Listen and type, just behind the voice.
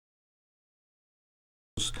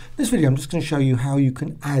In this video I'm just going to show you how you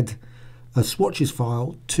can add a swatches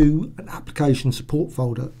file to an application support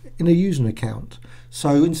folder in a user account.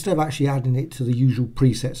 So instead of actually adding it to the usual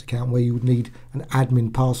presets account where you would need an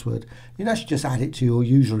admin password, you can actually just add it to your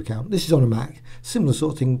user account. This is on a Mac. Similar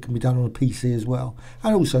sort of thing can be done on a PC as well,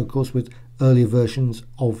 and also of course with earlier versions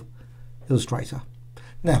of Illustrator.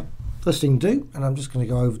 Now first thing to do, and I'm just going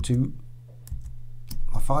to go over to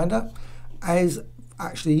my Finder, is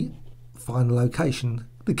actually find the location.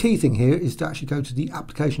 The key thing here is to actually go to the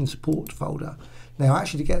application support folder. Now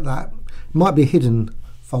actually to get that, it might be a hidden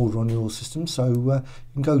folder on your system, so you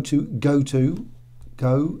can go to go to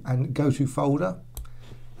folder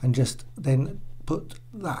and just then put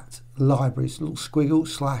that library, it's a little squiggle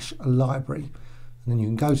 / library, and then you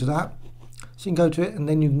can go to that. So you can go to it and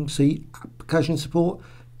then you can see application support,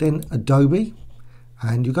 then Adobe,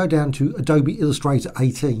 and you go down to Adobe Illustrator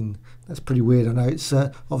 18. That's pretty weird, I know. It's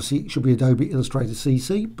obviously it should be Adobe Illustrator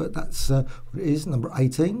CC, but that's what it is, number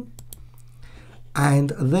 18. And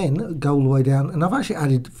then go all the way down, and I've actually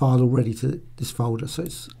added the file already to this folder, so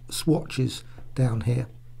it's swatches down here.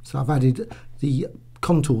 So I've added the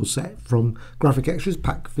contour set from Graphic Extras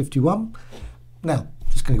Pack 51. Now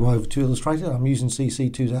just going to go over to Illustrator. I'm using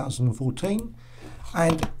CC 2014,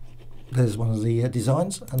 and there's one of the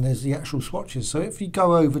designs, and there's the actual swatches. So if you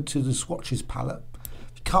go over to the swatches palette,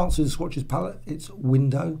 if you can't see the swatches palette, it's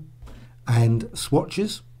Window and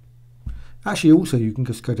Swatches. Actually also you can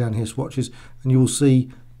just go down here, Swatches, and you will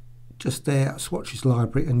see just there Swatches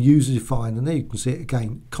library and user defined, and there you can see it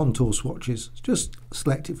again, contour swatches. Just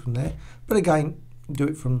select it from there, but again you can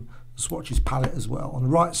do it from the swatches palette as well. On the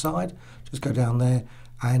right side, just go down there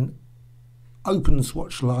and open the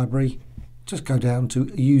swatch library, just go down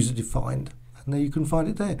to user defined, and there you can find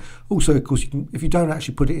it there. Also of course you can, if you don't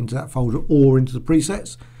actually put it into that folder or into the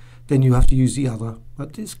presets, then you have to use the other,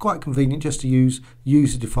 but it's quite convenient just to use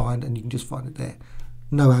user defined, and you can just find it there.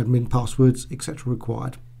 No admin passwords etc.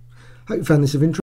 required. Hope you found this of interest.